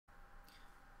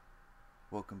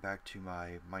Welcome back to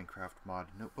my Minecraft mod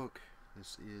notebook.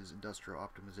 This is Industrial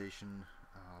Optimization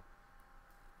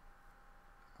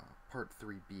Part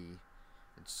 3B.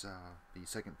 It's the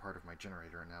second part of my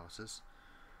generator analysis.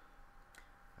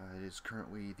 It is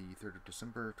currently the 3rd of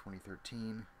December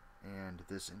 2013, and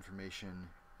this information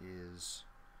is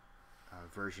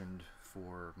versioned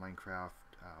for Minecraft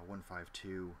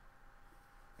 1.5.2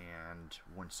 and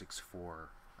 1.6.4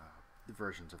 the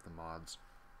versions of the mods.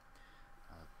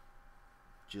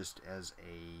 Just as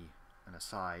an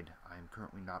aside, I'm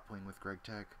currently not playing with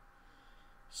GregTech,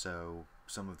 so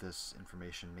some of this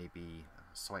information may be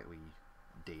slightly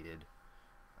dated,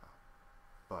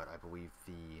 but I believe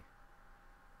the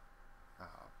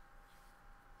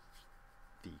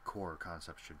core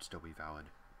concept should still be valid.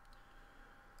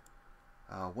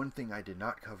 One thing I did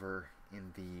not cover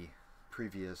in the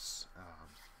previous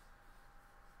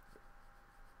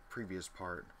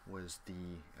part was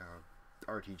the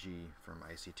RTG from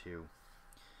IC2.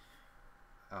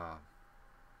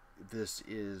 This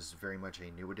is very much a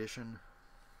new edition.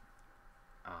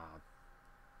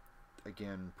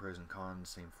 Again, pros and cons,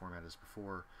 same format as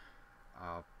before.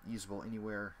 Usable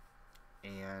anywhere,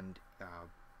 and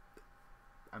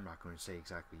I'm not going to say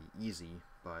exactly easy,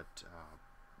 but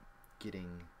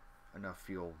getting enough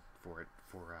fuel for it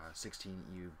for 16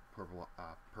 EU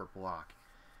per block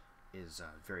is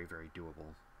very, very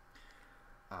doable.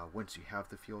 Once you have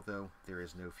the fuel, though, there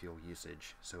is no fuel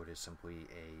usage, so it is simply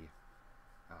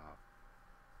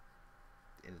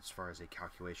as far as a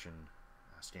calculation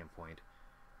standpoint,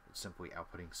 it's simply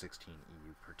outputting 16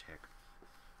 EU per tick.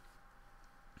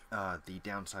 The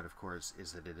downside, of course,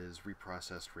 is that it is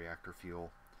reprocessed reactor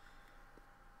fuel,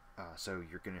 so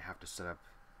you're going to have to set up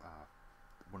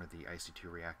one of the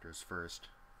IC2 reactors first.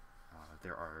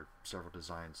 There are several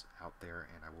designs out there,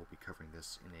 and I will be covering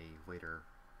this in a later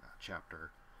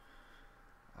chapter.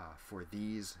 For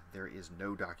these, there is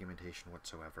no documentation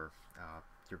whatsoever.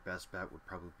 Your best bet would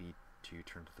probably be to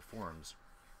turn to the forums,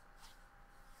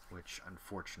 which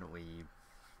unfortunately,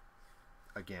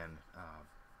 again,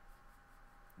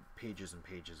 pages and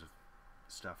pages of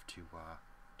stuff to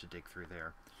dig through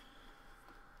there.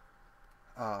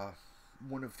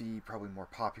 One of the probably more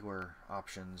popular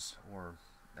options, or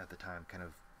at the time kind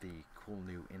of the cool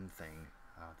new in thing,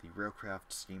 the Railcraft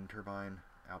steam turbine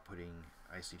outputting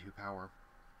IC2 power.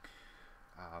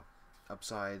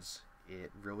 Upsides,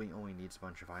 it really only needs a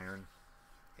bunch of iron.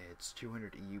 It's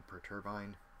 200 EU per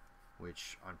turbine,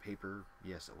 which on paper,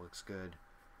 yes, it looks good,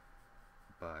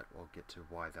 but we'll get to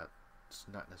why that's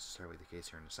not necessarily the case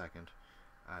here in a second.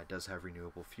 It does have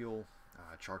renewable fuel.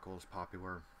 Charcoal is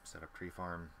popular. Set up tree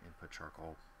farm, input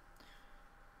charcoal.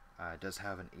 It does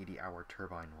have an 80-hour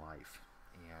turbine life,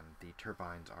 and the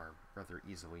turbines are rather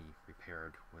easily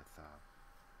repaired with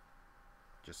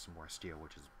just some more steel,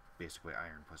 which is basically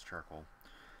iron plus charcoal.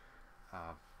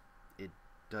 It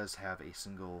does have a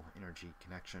single energy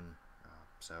connection,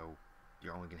 so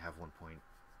you're only going to have one point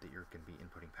that you're going to be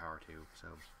inputting power to, so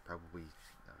probably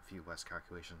a few less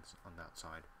calculations on that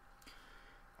side.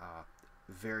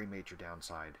 Very major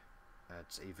downside.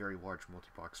 It's a very large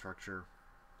multi-block structure.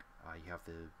 You have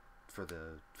for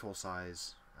the full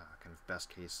size, kind of best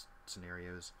case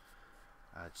scenarios,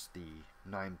 it's the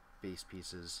 9 base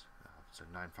pieces, so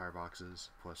 9 fireboxes,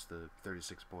 plus the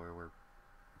 36 boiler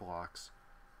blocks,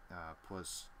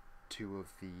 plus 2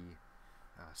 of the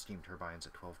steam turbines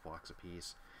at 12 blocks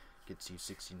apiece, gets you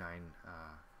 69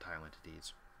 tile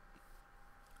entities.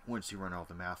 Once you run all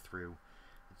the math through,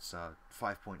 it's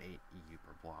 5.8 EU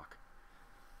per block.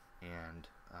 And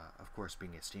of course,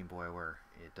 being a steam boiler,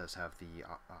 it does have the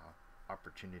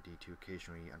opportunity to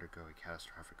occasionally undergo a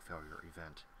catastrophic failure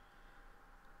event.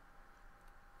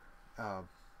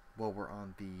 While we're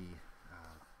on the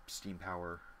steam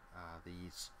power,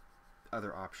 the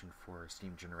other option for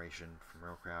steam generation from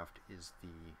Railcraft is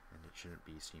and it shouldn't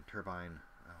be steam turbine,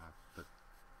 but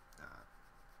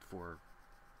for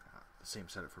the same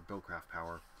setup for Buildcraft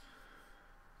power,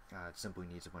 it simply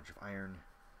needs a bunch of iron.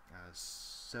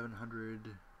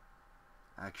 700,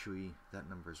 actually that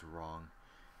number's wrong.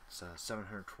 It's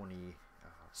 720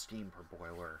 steam per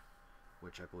boiler,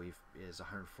 which I believe is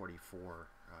 144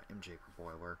 MJ per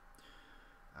boiler.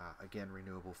 Again,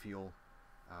 renewable fuel,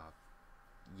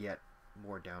 yet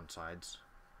more downsides.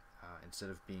 Instead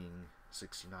of being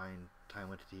 69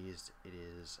 tile entities, it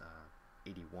is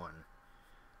 81.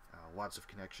 Lots of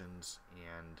connections,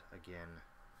 and again,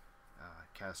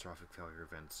 catastrophic failure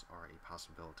events are a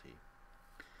possibility.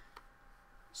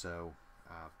 So,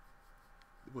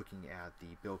 looking at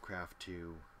the Buildcraft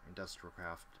to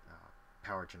Industrialcraft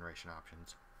power generation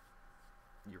options,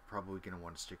 you're probably going to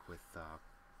want to stick with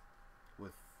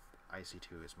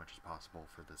IC2 as much as possible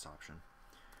for this option.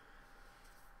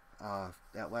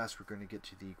 At last, we're going to get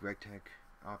to the GregTech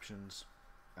options.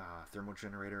 Thermal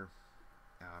generator.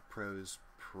 Pros,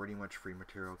 pretty much free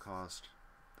material cost,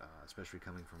 especially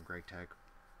coming from GregTech.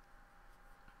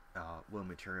 Low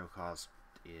material cost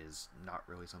is not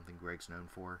really something Greg's known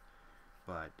for,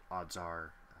 but odds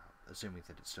are, assuming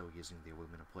that it's still using the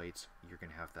aluminum plates, you're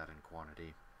going to have that in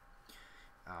quantity.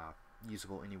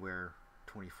 Usable anywhere,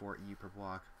 24 EU per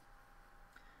block.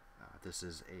 This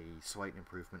is a slight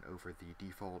improvement over the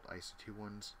default IC2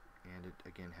 ones, and it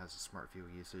again has a smart fuel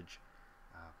usage.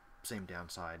 Same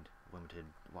downside, limited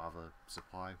lava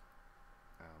supply,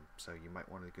 so you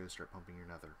might want to go start pumping your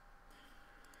nether.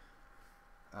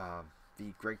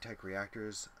 The GregTech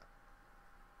reactors,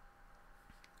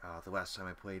 the last time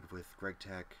I played with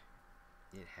GregTech,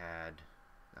 it had,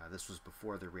 this was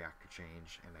before the reactor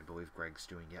change, and I believe Greg's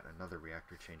doing yet another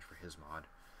reactor change for his mod.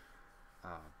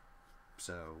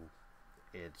 So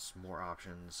it's more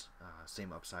options,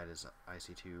 same upside as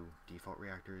IC2 default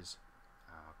reactors.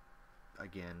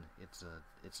 Again, it's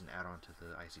an add-on to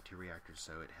the IC2 reactors,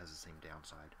 so it has the same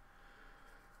downside.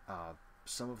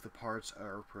 Some of the parts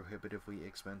are prohibitively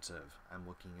expensive. I'm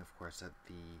looking, of course, at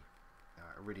the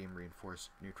iridium reinforced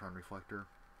neutron reflector.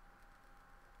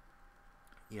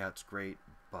 Yeah, it's great,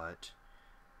 but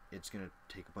it's going to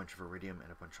take a bunch of iridium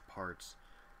and a bunch of parts,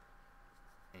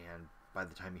 and by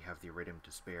the time you have the iridium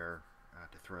to spare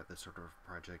to throw at this sort of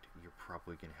project, you're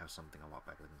probably going to have something a lot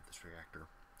better than this reactor.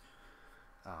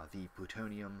 The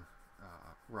plutonium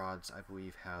rods, I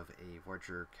believe, have a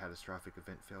larger catastrophic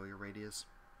event failure radius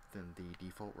than the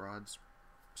default rods,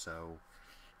 so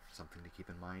something to keep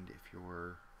in mind if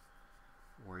you're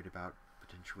worried about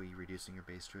potentially reducing your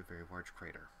base to a very large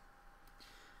crater.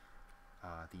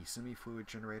 The semi-fluid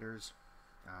generators,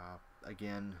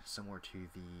 again, similar to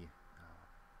the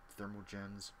thermal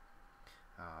gens,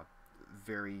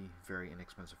 very, very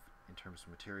inexpensive in terms of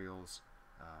materials,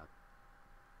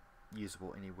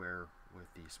 usable anywhere with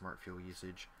the smart fuel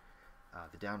usage.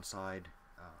 The downside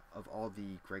of all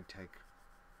the GregTech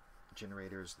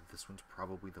generators, this one's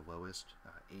probably the lowest,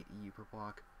 8 EU per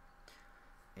block,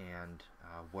 and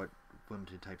what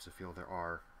limited types of fuel there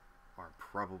are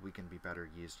probably going to be better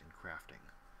used in crafting.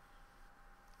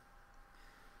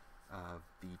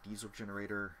 The diesel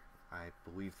generator, I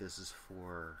believe this is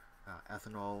for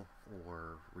ethanol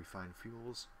or refined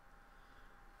fuels.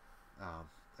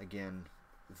 Again,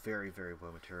 very, very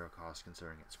low material cost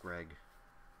considering it's Greg.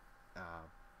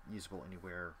 Usable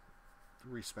anywhere,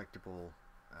 respectable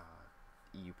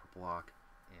EU per block,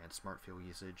 and smart fuel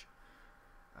usage.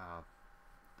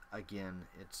 Again,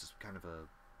 it's kind of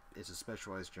it's a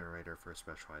specialized generator for a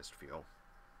specialized fuel,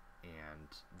 and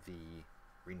the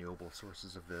renewable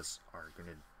sources of this are going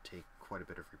to take quite a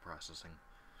bit of reprocessing.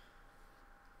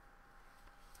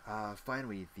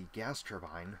 Finally, the gas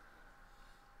turbine.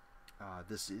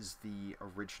 This is the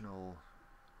original,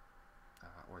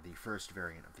 or the first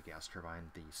variant of the gas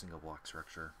turbine, the single block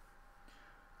structure.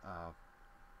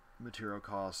 Material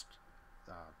cost,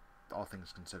 all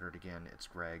things considered, again, it's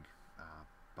Greg,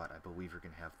 but I believe you're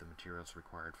going to have the materials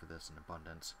required for this in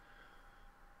abundance.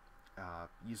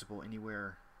 Usable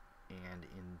anywhere, and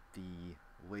in the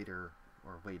later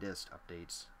or latest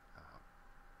updates,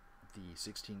 the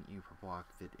 16 EU per block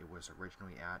that it was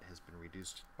originally at has been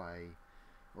reduced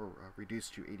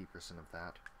reduced to 80% of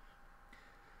that.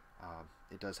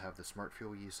 It does have the smart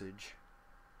fuel usage,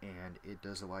 and it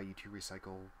does allow you to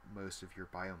recycle most of your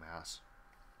biomass.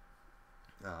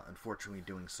 Unfortunately,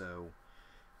 doing so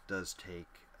does take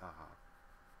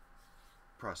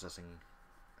processing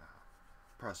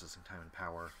time and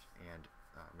power and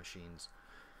machines.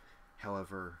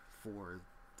 However, for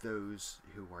those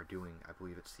who are doing, I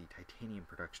believe it's the titanium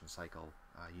production cycle,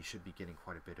 you should be getting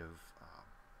quite a bit of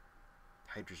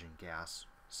hydrogen gas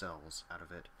cells out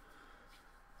of it.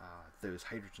 Those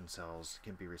hydrogen cells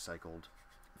can be recycled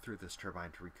through this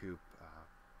turbine to recoup,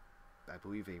 I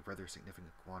believe, a rather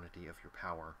significant quantity of your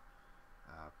power.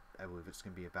 I believe it's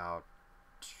going to be about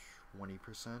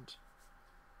 20%.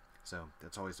 So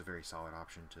that's always a very solid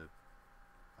option to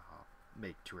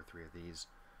make 2 or 3 of these,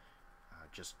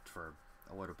 just for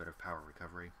a little bit of power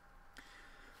recovery.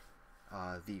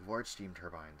 The large steam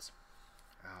turbines.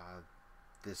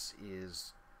 This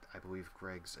is, I believe,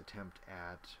 Greg's attempt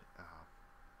at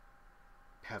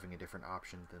having a different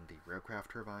option than the railcraft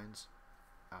turbines.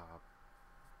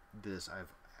 This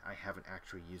I haven't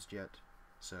actually used yet,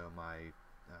 so my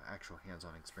actual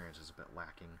hands-on experience is a bit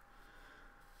lacking.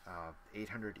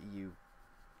 800 EU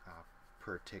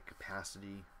per tick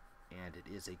capacity, and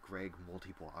it is a Greg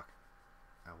multi-block.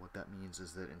 What that means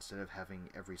is that instead of having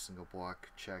every single block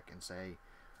check and say,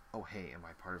 oh hey, am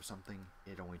I part of something?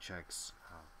 It only checks,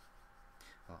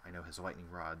 well, I know his lightning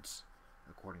rods,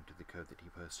 according to the code that he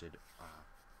posted,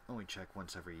 only check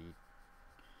once every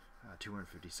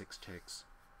 256 ticks,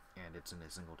 and it's in a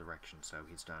single direction, so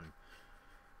he's done,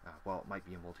 well, it might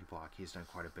be a multi-block, he's done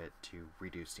quite a bit to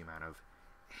reduce the amount of,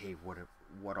 hey,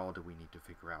 what all do we need to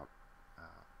figure out,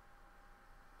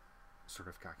 sort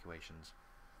of calculations.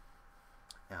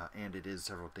 And it is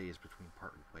several days between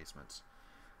part replacements.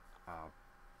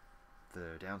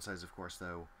 The downsides, of course,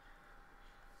 though,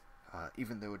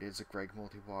 even though it is a Greg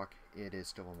multi-block, it is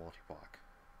still a multi-block,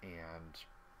 and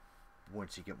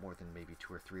once you get more than maybe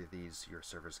 2 or 3 of these, your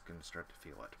server's going to start to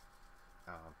feel it.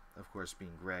 Of course,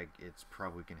 being Greg, it's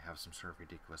probably going to have some sort of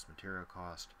ridiculous material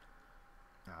cost.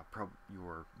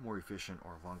 Your more efficient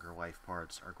or longer life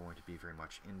parts are going to be very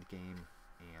much end-game,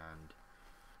 and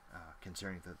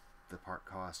considering the part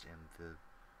cost and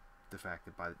the fact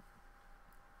that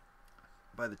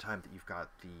by the time that you've got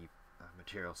the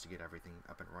materials to get everything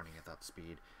up and running at that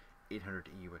speed, 800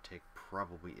 EU a tick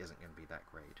probably isn't going to be that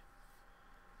great.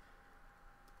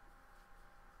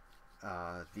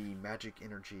 The magic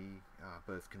energy,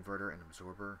 both converter and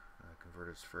absorber,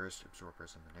 converters first,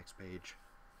 absorbers on the next page.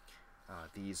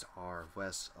 These are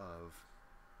less of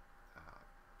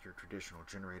your traditional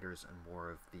generators and more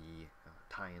of the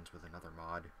tie-ins with another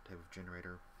mod type of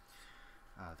generator.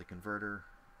 The converter,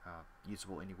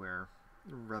 usable anywhere,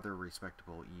 rather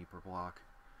respectable E per block.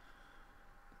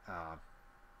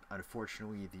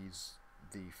 Unfortunately,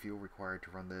 the fuel required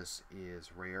to run this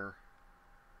is rare,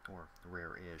 or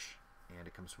rare-ish, and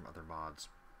it comes from other mods.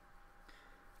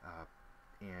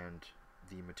 And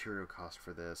the material cost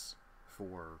for this,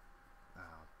 for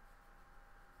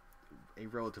a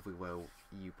relatively low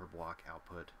EU per block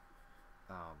output,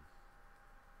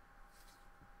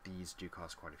 these do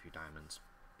cost quite a few diamonds,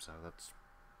 so that's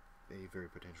a very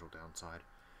potential downside.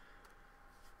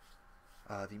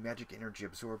 The magic energy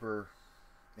absorber,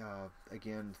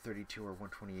 again 32 or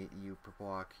 128 EU per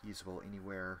block, usable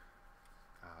anywhere.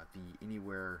 The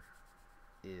anywhere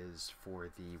is for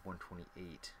the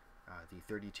 128. The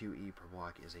 32 E per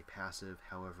block is a passive,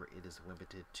 however it is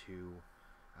limited to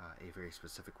a very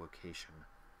specific location.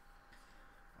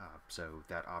 So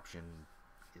that option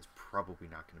is probably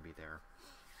not going to be there.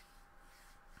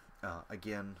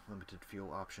 Again, limited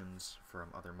fuel options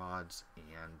from other mods,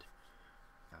 and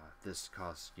this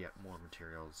costs yet more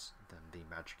materials than the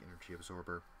magic energy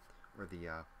absorber, or the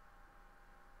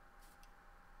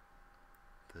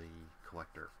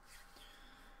collector.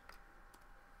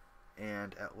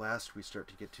 And at last we start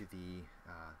to get to the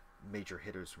major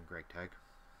hitters from GregTech.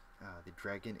 The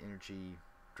Dragon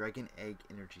Egg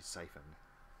Energy Siphon.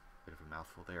 Bit of a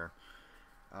mouthful there.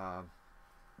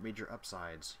 Major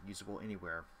upsides, usable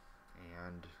anywhere,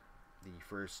 and the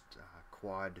first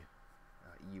quad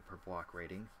EU per block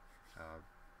rating,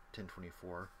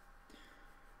 1024.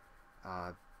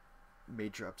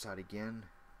 Major upside again,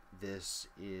 this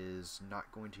is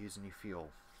not going to use any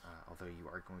fuel, although you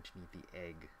are going to need the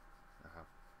egg,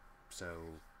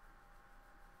 so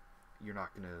you're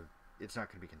not going to, it's not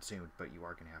going to be consumed, but you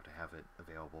are going to have it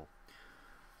available.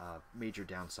 Major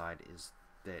downside is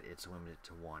that it's limited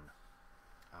to 1.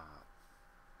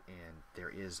 And there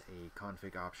is a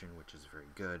config option, which is very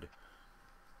good,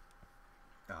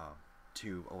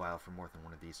 to allow for more than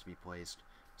one of these to be placed.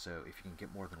 So if you can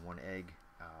get more than 1 egg,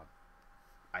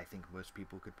 I think most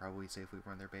people could probably safely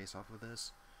run their base off of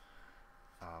this.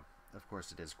 Of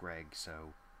course, it is Greg,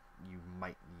 so you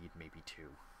might need maybe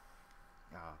 2.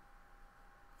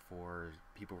 For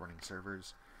people running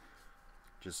servers,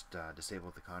 just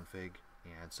disable the config,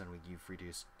 and suddenly you've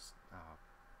reduced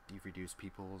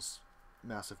people's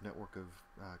massive network of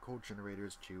cold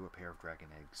generators to a pair of Dragon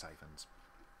Egg siphons.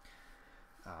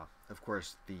 Of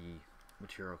course, the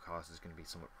material cost is going to be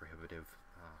somewhat prohibitive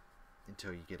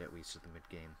until you get at least to the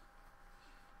mid-game.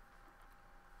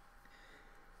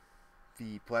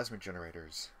 The plasma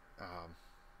generators,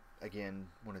 again,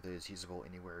 one of those usable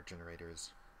anywhere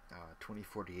generators,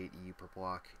 2048 EU per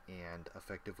block, and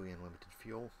effectively unlimited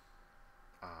fuel.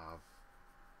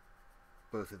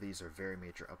 Both of these are very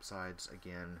major upsides.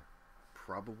 Again,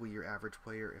 probably your average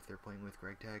player, if they're playing with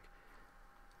GregTech,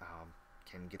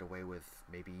 can get away with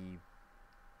maybe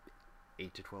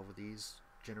 8 to 12 of these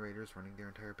generators running their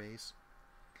entire base.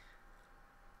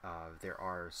 There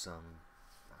are some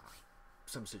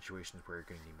situations where you're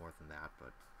going to need more than that,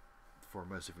 but for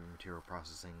most of your material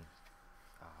processing,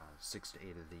 6 to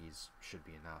 8 of these should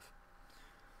be enough.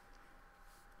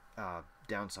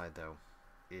 Downside, though,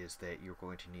 is that you're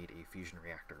going to need a fusion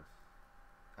reactor.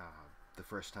 The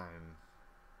first time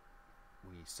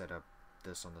we set up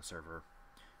this on the server,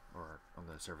 or on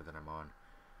the server that I'm on,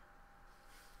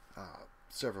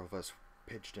 several of us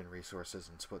pitched in resources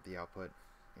and split the output,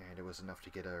 and it was enough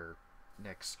to get our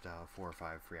next 4 or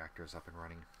 5 reactors up and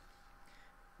running.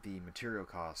 The material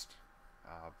cost,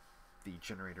 the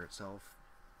generator itself,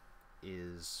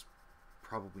 is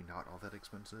probably not all that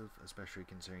expensive, especially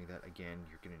considering that, again,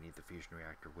 you're going to need the fusion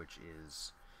reactor, which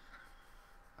is,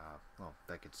 well,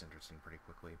 that gets interesting pretty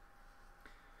quickly.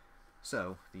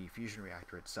 So, the fusion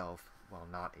reactor itself, while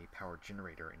not a power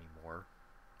generator anymore,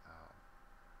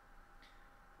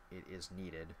 it is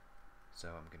needed. So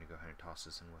I'm going to go ahead and toss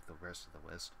this in with the rest of the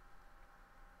list.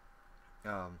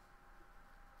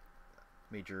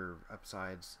 Major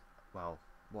upsides, well,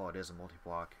 while it is a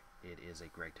multi-block, it is a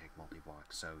GregTech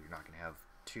multi-block, so you're not going to have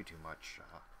too much,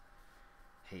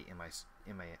 hey, am I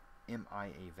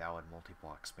a valid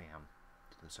multi-block spam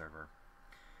to the server.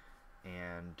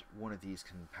 And one of these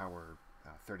can power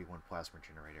 31 plasma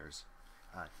generators.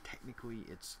 Technically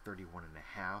it's 31 and a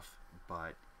half,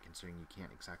 but considering you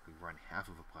can't exactly run half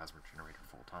of a plasma generator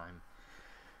full time,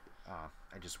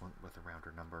 I just went with a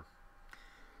rounder number.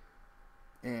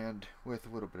 And with a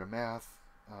little bit of math,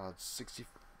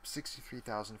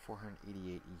 63,488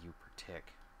 EU per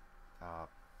tick.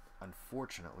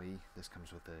 Unfortunately, this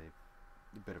comes with a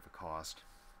bit of a cost.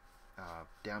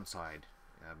 Downside,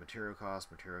 material cost,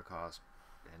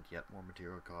 and yet more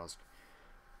material cost.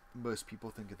 Most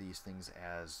people think of these things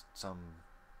as some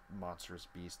monstrous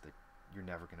beast that you're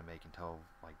never going to make until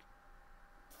like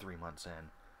 3 months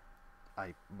in.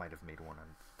 I might have made one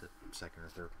on the second or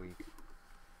third week.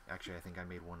 Actually, I think I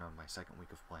made one on my second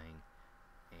week of playing,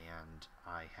 and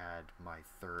I had my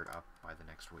third up by the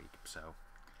next week, so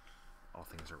all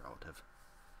things are relative.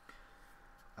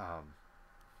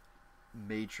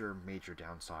 Major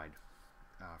downside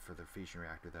for the fusion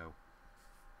reactor, though,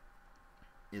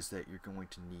 is that you're going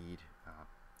to need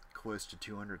close to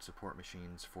 200 support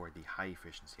machines for the high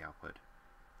efficiency output,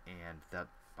 and that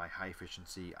by high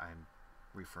efficiency I'm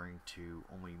referring to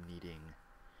only needing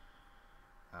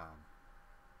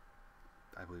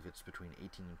I believe it's between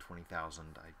 18 and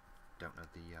 20,000. I don't know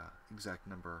the exact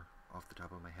number off the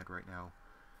top of my head right now,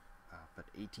 but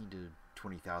 18 to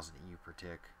 20,000 EU per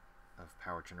tick of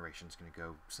power generation is going to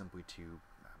go simply to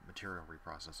material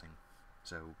reprocessing,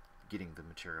 so getting the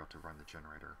material to run the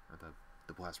generator, or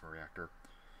the plasma reactor,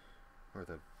 or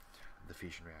the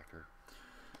fusion reactor.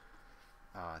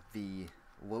 The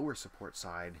lower support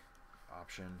side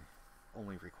option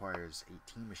only requires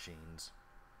 18 machines,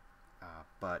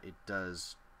 but it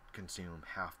does consume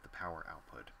half the power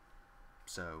output.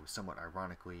 So, somewhat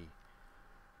ironically,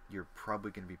 you're probably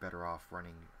going to be better off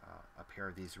running a pair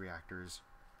of these reactors,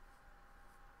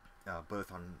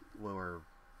 both on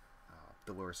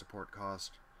the lower support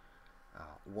cost.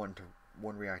 One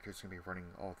reactor is going to be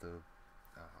running all the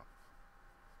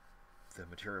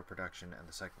material production, and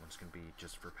the second one's going to be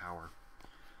just for power.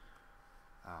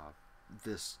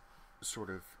 This sort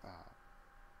of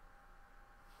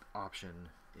option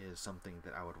is something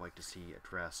that I would like to see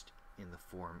addressed in the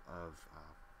form of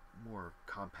more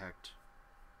compact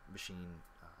machine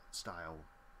style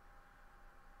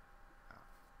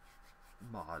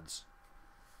mods,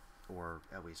 or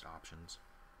at least options.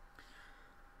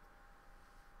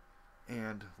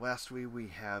 And lastly, we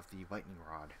have the lightning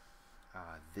rod.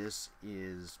 This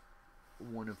is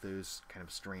one of those kind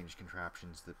of strange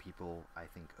contraptions that people, I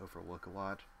think, overlook a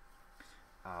lot.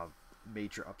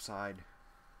 Major upside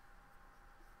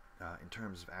in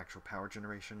terms of actual power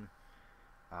generation,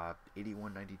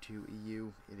 8192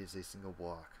 EU, it is a single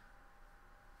block.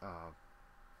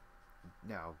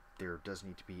 Now, there does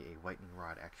need to be a lightning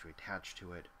rod actually attached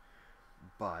to it,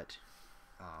 but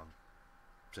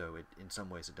so in some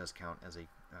ways it does count as a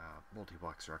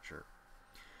multi-block structure.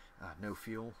 No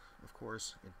fuel, of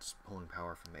course. It's pulling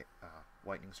power from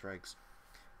lightning strikes,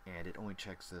 and it only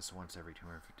checks this once every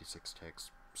 256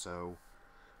 ticks, so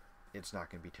it's not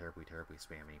going to be terribly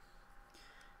spammy.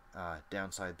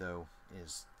 Downside, though,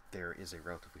 is there is a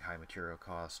relatively high material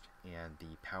cost, and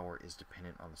the power is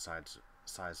dependent on the size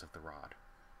of the rod.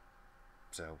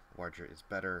 So larger is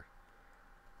better,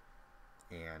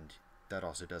 and that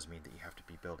also does mean that you have to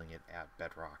be building it at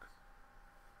bedrock.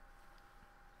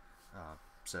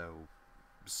 So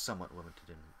somewhat limited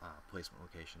in placement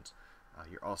locations.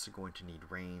 You're also going to need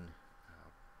rain,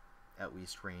 at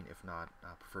least rain, if not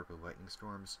preferably lightning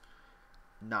storms.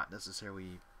 Not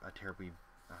necessarily a terribly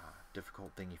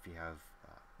difficult thing if you have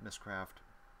Mystcraft,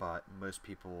 but most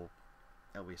people,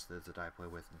 at least those that I play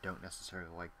with, don't necessarily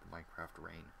like the Minecraft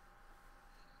rain.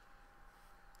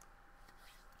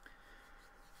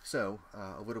 So,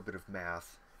 a little bit of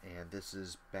math, and this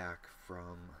is back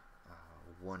from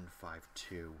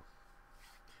 152.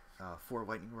 4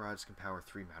 lightning rods can power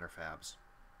 3 matter fabs.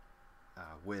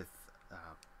 with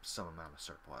some amount of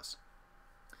surplus.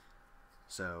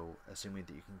 So, assuming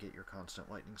that you can get your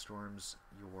constant lightning storms,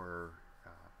 your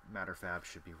matter fab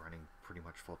should be running pretty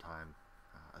much full time,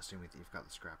 assuming that you've got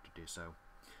the scrap to do so.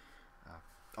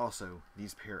 Also,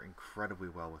 these pair incredibly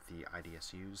well with the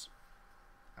IDSUs.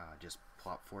 Just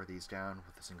plop 4 of these down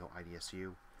with a single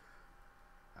IDSU,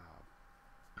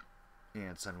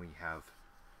 and suddenly we have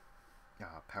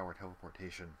power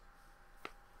teleportation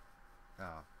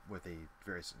with a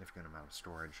very significant amount of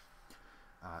storage.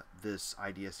 This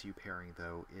IDSU pairing,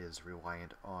 though, is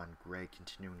reliant on Greg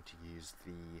continuing to use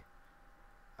the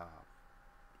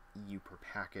EU per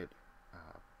packet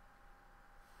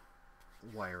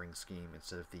wiring scheme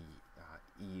instead of the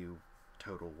EU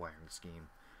total wiring scheme.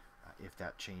 If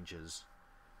that changes,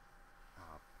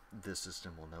 this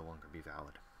system will no longer be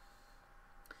valid.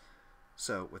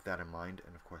 So, with that in mind,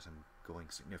 and of course I'm going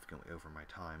significantly over my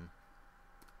time,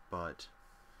 but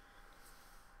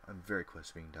I'm very close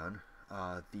to being done.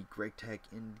 The GregTech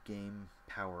in-game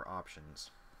power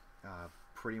options,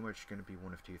 pretty much going to be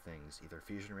one of two things, either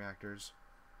fusion reactors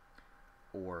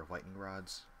or lightning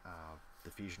rods.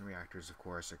 The fusion reactors, of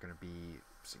course, are going to be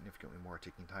significantly more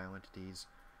ticking time entities.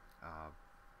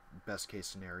 Best case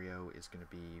scenario is going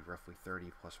to be roughly 30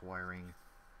 plus wiring,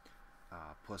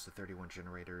 plus the 31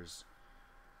 generators.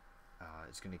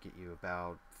 It's going to get you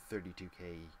about 32k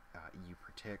EU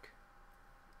per tick,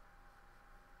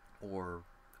 or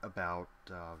about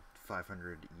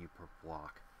 500 EU per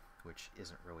block, which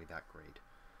isn't really that great.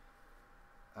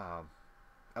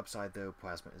 Upside, though,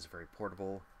 plasma is very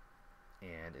portable,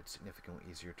 and it's significantly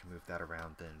easier to move that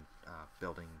around than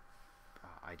building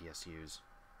IDSUs.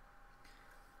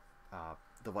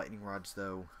 The lightning rods,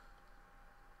 though,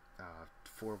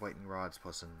 4 lightning rods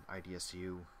plus an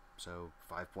IDSU, so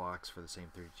 5 blocks for the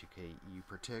same 32k EU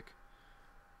per tick.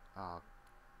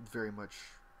 Very much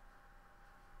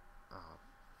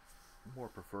more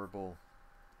preferable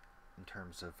in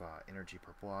terms of energy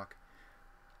per block,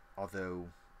 although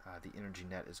the energy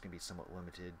net is going to be somewhat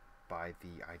limited by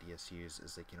the IDSUs,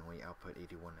 as they can only output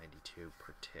 8192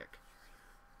 per tick.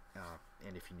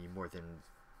 And if you need more than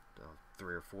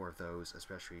 3 or 4 of those,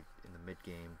 especially in the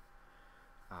mid-game,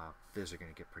 those are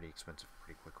going to get pretty expensive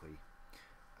pretty quickly.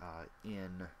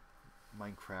 In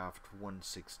Minecraft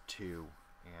 1.6.2,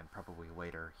 and probably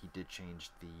later, he did change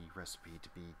the recipe to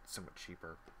be somewhat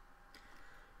cheaper.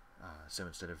 So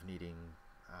instead of needing,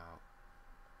 I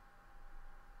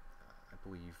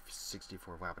believe,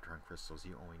 64 Labotron crystals,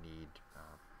 you only need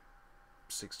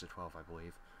 6 to 12, I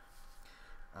believe.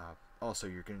 Also,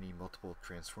 you're going to need multiple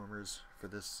transformers for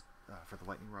this, for the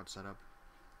lightning rod setup.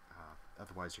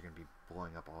 Otherwise, you're going to be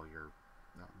blowing up all your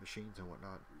machines and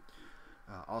whatnot.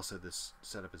 Also, this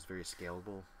setup is very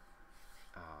scalable.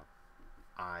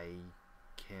 I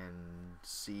can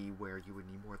see where you would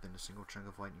need more than a single chunk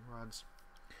of lightning rods.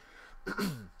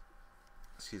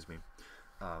 Excuse me.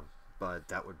 But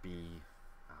that would be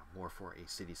more for a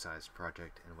city-sized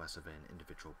project and less of an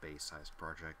individual base-sized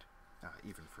project,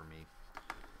 even for me.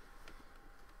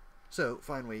 So,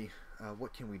 finally,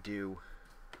 what can we do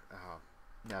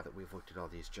now that we've looked at all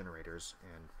these generators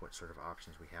and what sort of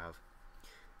options we have?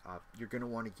 You're going to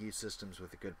want to use systems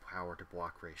with a good power to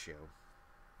block ratio.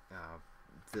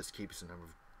 This keeps the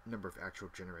number of actual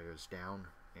generators down,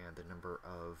 and the number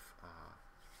of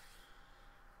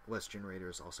less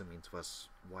generators also means less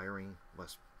wiring,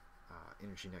 less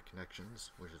energy net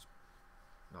connections, which is,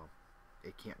 no,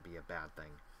 it can't be a bad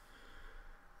thing.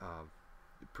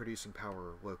 Producing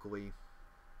power locally,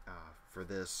 for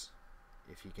this,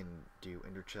 if you can do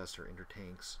interchests or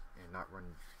intertanks and not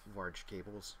run large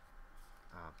cables,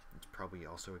 it's probably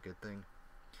also a good thing.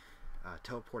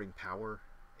 Teleporting power,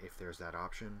 if there's that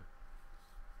option.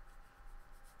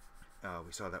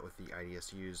 We saw that with the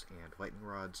IDSUs and lightning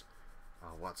rods.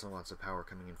 Lots and lots of power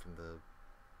coming in from the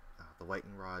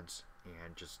lightning rods,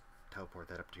 and just teleport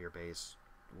that up to your base,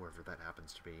 wherever that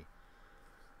happens to be.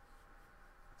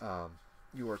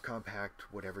 Your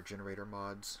compact whatever generator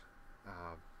mods,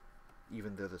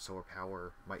 even though the solar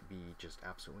power might be just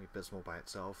absolutely abysmal by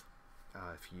itself,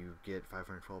 if you get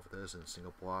 512 of those in a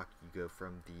single block, you go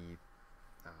from the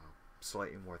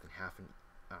slightly more than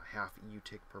half EU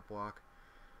tick per block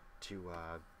to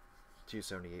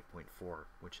 278.4,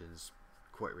 which is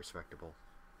quite respectable.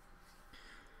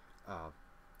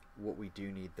 What we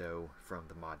do need, though, from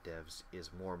the mod devs is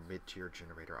more mid-tier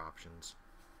generator options.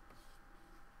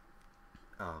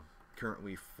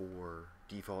 Currently, for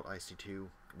default IC2,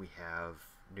 we have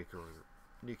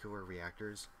nuclear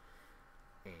reactors,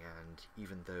 and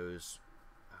even those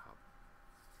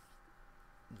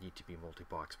need to be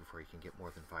multi-blocks before you can get more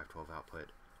than 512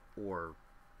 output, or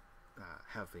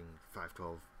having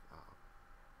 512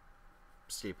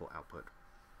 staple output.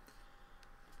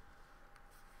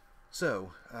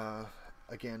 So,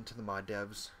 again, to the mod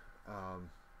devs,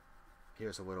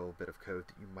 here's a little bit of code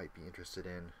that you might be interested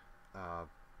in.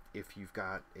 If you've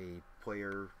got a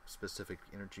player-specific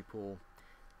energy pool,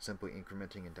 simply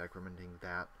incrementing and decrementing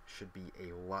that should be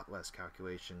a lot less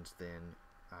calculations than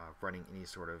running any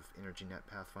sort of energy net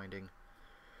pathfinding.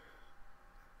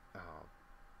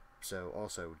 So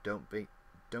also, don't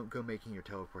go making your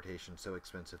teleportation so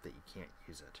expensive that you can't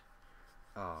use it.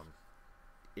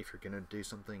 If you're gonna do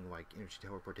something like energy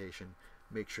teleportation,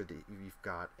 make sure that you've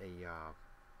got a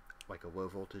like a low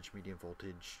voltage, medium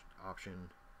voltage option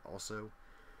also,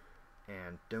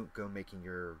 and don't go making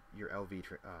your LV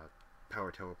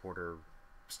power teleporter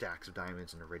stacks of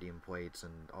diamonds and iridium plates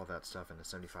and all that stuff and a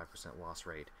 75% loss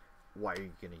rate. Why are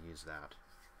you gonna use that?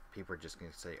 People are just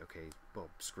gonna say, okay, well,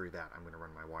 screw that, I'm gonna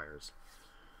run my wires.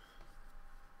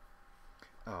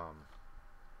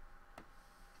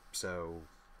 So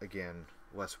again,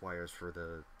 less wires for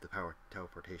the power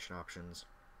teleportation options.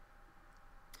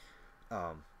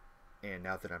 And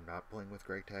now that I'm not playing with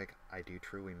GregTag, I do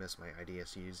truly miss my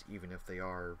IDSUs, even if they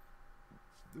are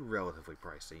relatively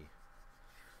pricey.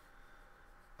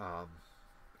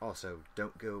 Also,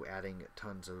 don't go adding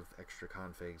tons of extra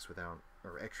configs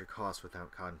or extra costs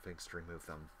without configs to remove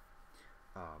them.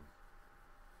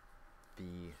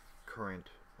 The current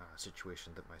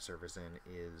situation that my server's in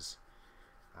is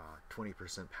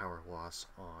 20% power loss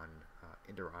on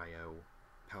Ender.io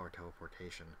power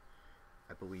teleportation.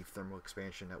 I believe thermal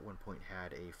expansion at one point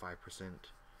had a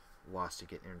 5% loss to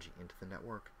get energy into the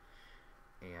network,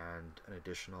 and an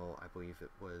additional, I believe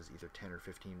it was either 10 or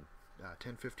 15,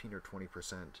 10, 15 or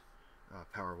 20%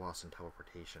 power loss in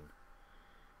teleportation.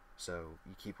 So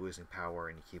you keep losing power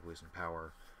and you keep losing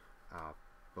power.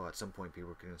 Well, at some point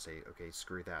people are going to say, okay,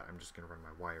 screw that, I'm just going to run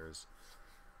my wires.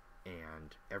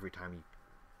 And every time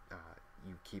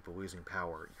you keep losing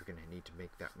power, you're going to need to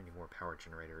make that many more power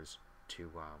generators to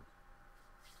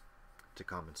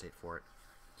compensate for it.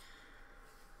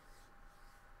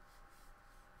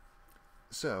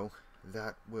 So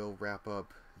that will wrap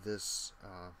up this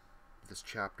this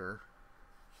chapter.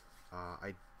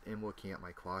 I am looking at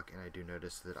my clock, and I do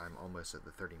notice that I'm almost at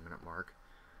the 30-minute mark.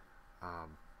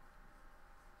 I'm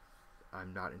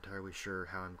not entirely sure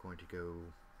how I'm going to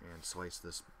go and slice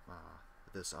this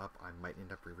this up. I might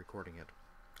end up re-recording it.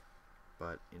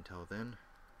 But until then,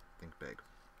 think big.